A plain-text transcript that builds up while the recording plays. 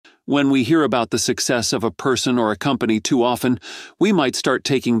When we hear about the success of a person or a company too often, we might start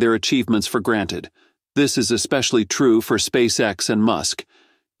taking their achievements for granted. This is especially true for SpaceX and Musk.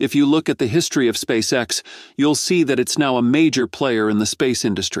 If you look at the history of SpaceX, you'll see that it's now a major player in the space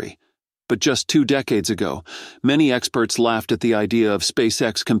industry. But just 2 decades ago, many experts laughed at the idea of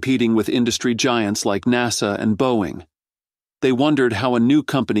SpaceX competing with industry giants like NASA and Boeing. They wondered how a new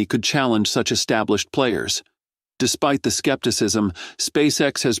company could challenge such established players. Despite the skepticism,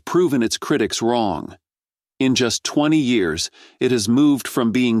 SpaceX has proven its critics wrong. In just 20 years, it has moved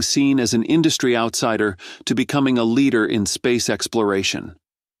from being seen as an industry outsider to becoming a leader in space exploration.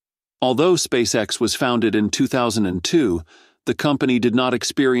 Although SpaceX was founded in 2002, the company did not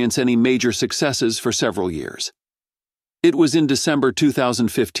experience any major successes for several years. It was in December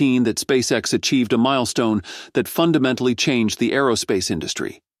 2015 that SpaceX achieved a milestone that fundamentally changed the aerospace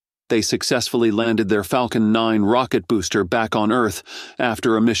industry. They successfully landed their Falcon 9 rocket booster back on Earth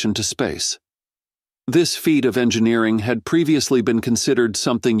after a mission to space. This feat of engineering had previously been considered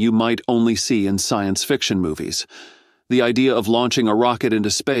something you might only see in science fiction movies. The idea of launching a rocket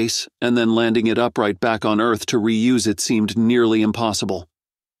into space and then landing it upright back on Earth to reuse it seemed nearly impossible.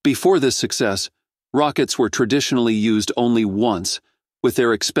 Before this success, rockets were traditionally used only once, with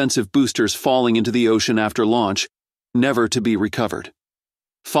their expensive boosters falling into the ocean after launch, never to be recovered.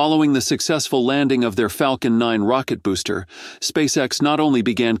 Following the successful landing of their Falcon 9 rocket booster, SpaceX not only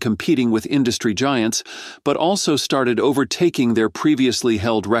began competing with industry giants, but also started overtaking their previously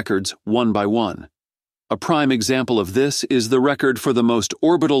held records one by one. A prime example of this is the record for the most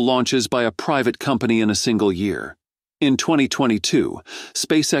orbital launches by a private company in a single year. In 2022,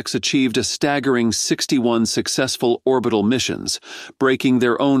 SpaceX achieved a staggering 61 successful orbital missions, breaking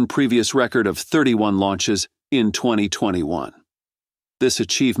their own previous record of 31 launches in 2021. This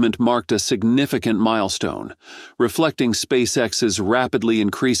achievement marked a significant milestone, reflecting SpaceX's rapidly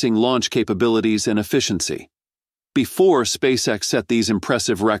increasing launch capabilities and efficiency. Before SpaceX set these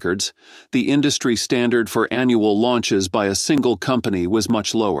impressive records, the industry standard for annual launches by a single company was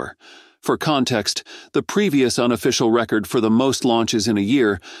much lower. For context, the previous unofficial record for the most launches in a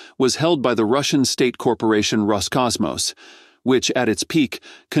year was held by the Russian state corporation Roscosmos, which at its peak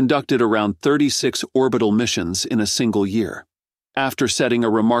conducted around 36 orbital missions in a single year. After setting a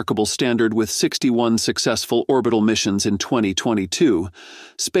remarkable standard with 61 successful orbital missions in 2022,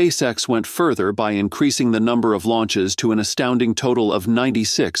 SpaceX went further by increasing the number of launches to an astounding total of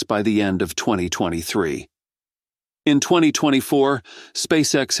 96 by the end of 2023. In 2024,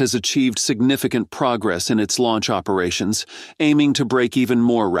 SpaceX has achieved significant progress in its launch operations, aiming to break even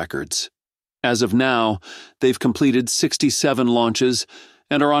more records. As of now, they've completed 67 launches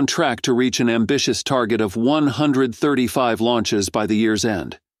and are on track to reach an ambitious target of 135 launches by the year's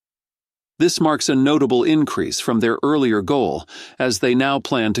end. This marks a notable increase from their earlier goal, as they now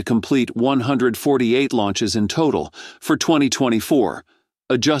plan to complete 148 launches in total for 2024,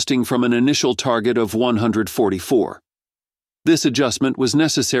 adjusting from an initial target of 144. This adjustment was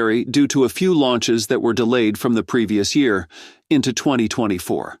necessary due to a few launches that were delayed from the previous year into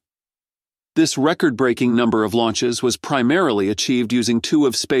 2024. This record-breaking number of launches was primarily achieved using 2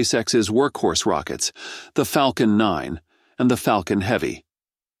 of SpaceX's workhorse rockets, the Falcon 9 and the Falcon Heavy.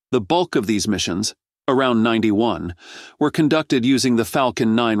 The bulk of these missions, around 91, were conducted using the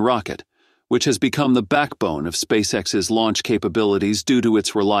Falcon 9 rocket, which has become the backbone of SpaceX's launch capabilities due to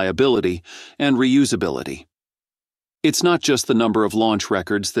its reliability and reusability. It's not just the number of launch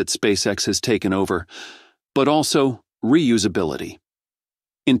records that SpaceX has taken over, but also reusability.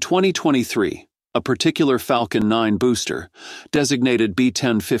 In 2023, a particular Falcon 9 booster, designated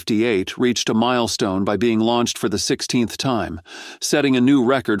B1058, reached a milestone by being launched for the 16th time, setting a new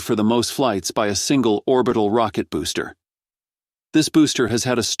record for the most flights by a single orbital rocket booster. This booster has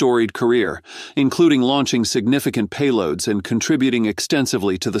had a storied career, including launching significant payloads and contributing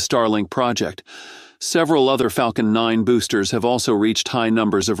extensively to the Starlink project. Several other Falcon 9 boosters have also reached high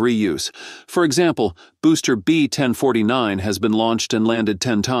numbers of reuse. For example, booster B1049 has been launched and landed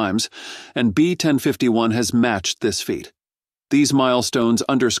 10 times, and B1051 has matched this feat. These milestones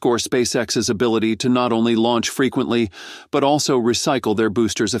underscore SpaceX's ability to not only launch frequently, but also recycle their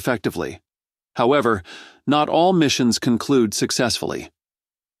boosters effectively. However, not all missions conclude successfully.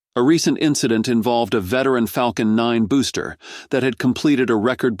 A recent incident involved a veteran Falcon 9 booster that had completed a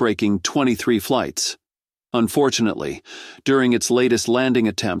record-breaking 23 flights. Unfortunately, during its latest landing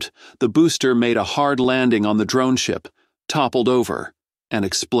attempt, the booster made a hard landing on the drone ship, toppled over, and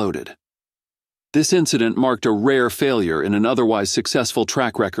exploded. This incident marked a rare failure in an otherwise successful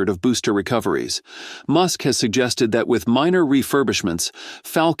track record of booster recoveries. Musk has suggested that with minor refurbishments,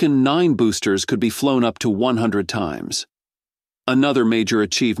 Falcon 9 boosters could be flown up to 100 times. Another major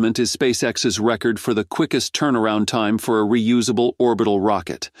achievement is SpaceX's record for the quickest turnaround time for a reusable orbital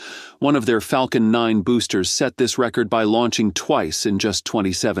rocket. One of their Falcon 9 boosters set this record by launching twice in just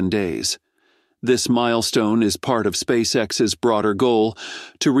 27 days. This milestone is part of SpaceX's broader goal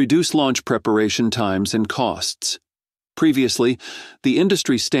to reduce launch preparation times and costs. Previously, the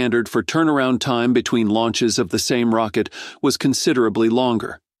industry standard for turnaround time between launches of the same rocket was considerably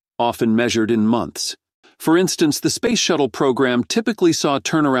longer, often measured in months. For instance, the Space Shuttle program typically saw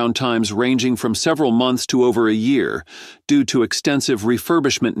turnaround times ranging from several months to over a year due to extensive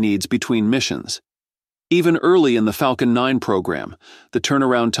refurbishment needs between missions. Even early in the Falcon 9 program, the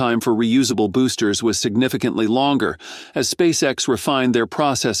turnaround time for reusable boosters was significantly longer as SpaceX refined their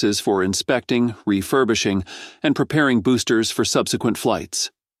processes for inspecting, refurbishing, and preparing boosters for subsequent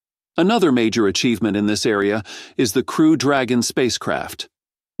flights. Another major achievement in this area is the Crew Dragon spacecraft,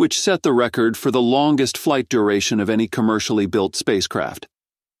 which set the record for the longest flight duration of any commercially built spacecraft.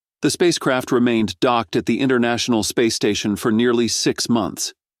 The spacecraft remained docked at the International Space Station for nearly 6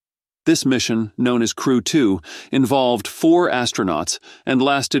 months. This mission, known as Crew 2, involved 4 astronauts and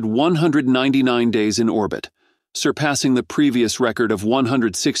lasted 199 days in orbit, surpassing the previous record of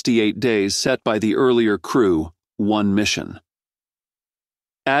 168 days set by the earlier Crew 1 mission.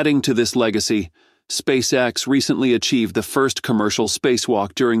 Adding to this legacy, SpaceX recently achieved the first commercial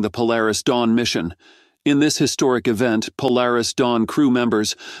spacewalk during the Polaris Dawn mission. In this historic event, Polaris Dawn crew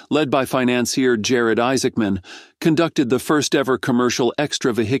members, led by financier Jared Isaacman, conducted the first-ever commercial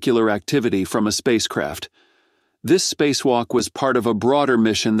extravehicular activity from a spacecraft. This spacewalk was part of a broader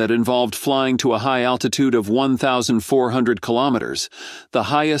mission that involved flying to a high altitude of 1,400 kilometers, the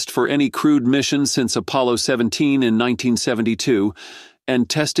highest for any crewed mission since Apollo 17 in 1972, and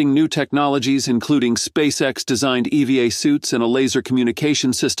testing new technologies including SpaceX-designed EVA suits and a laser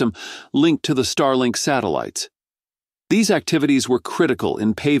communication system linked to the Starlink satellites. These activities were critical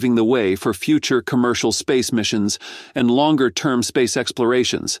in paving the way for future commercial space missions and longer-term space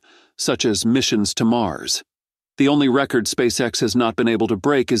explorations, such as missions to Mars. The only record SpaceX has not been able to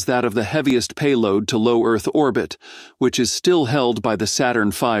break is that of the heaviest payload to low Earth orbit, which is still held by the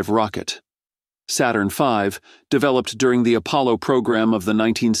Saturn V rocket. Saturn V, developed during the Apollo program of the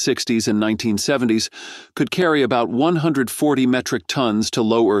 1960s and 1970s, could carry about 140 metric tons to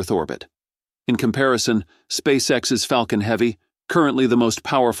low Earth orbit. In comparison, SpaceX's Falcon Heavy, currently the most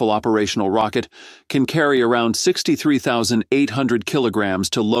powerful operational rocket, can carry around 63,800 kilograms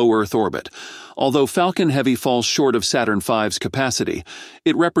to low Earth orbit. Although Falcon Heavy falls short of Saturn V's capacity,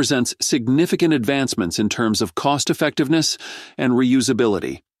 it represents significant advancements in terms of cost-effectiveness and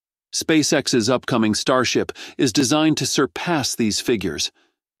reusability. SpaceX's upcoming Starship is designed to surpass these figures,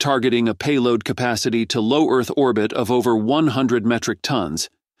 targeting a payload capacity to low Earth orbit of over 100 metric tons,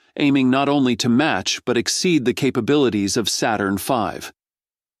 aiming not only to match but exceed the capabilities of Saturn V.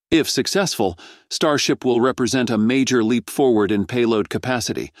 If successful, Starship will represent a major leap forward in payload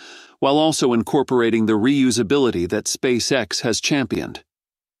capacity, while also incorporating the reusability that SpaceX has championed.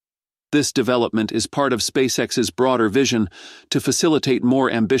 This development is part of SpaceX's broader vision to facilitate more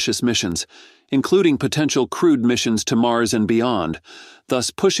ambitious missions, including potential crewed missions to Mars and beyond,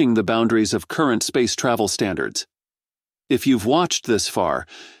 thus pushing the boundaries of current space travel standards. If you've watched this far,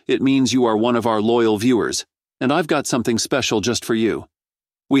 it means you are one of our loyal viewers, and I've got something special just for you.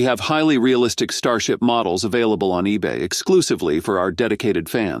 We have highly realistic Starship models available on eBay exclusively for our dedicated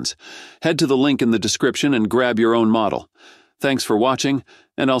fans. Head to the link in the description and grab your own model. Thanks for watching,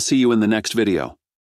 and I'll see you in the next video.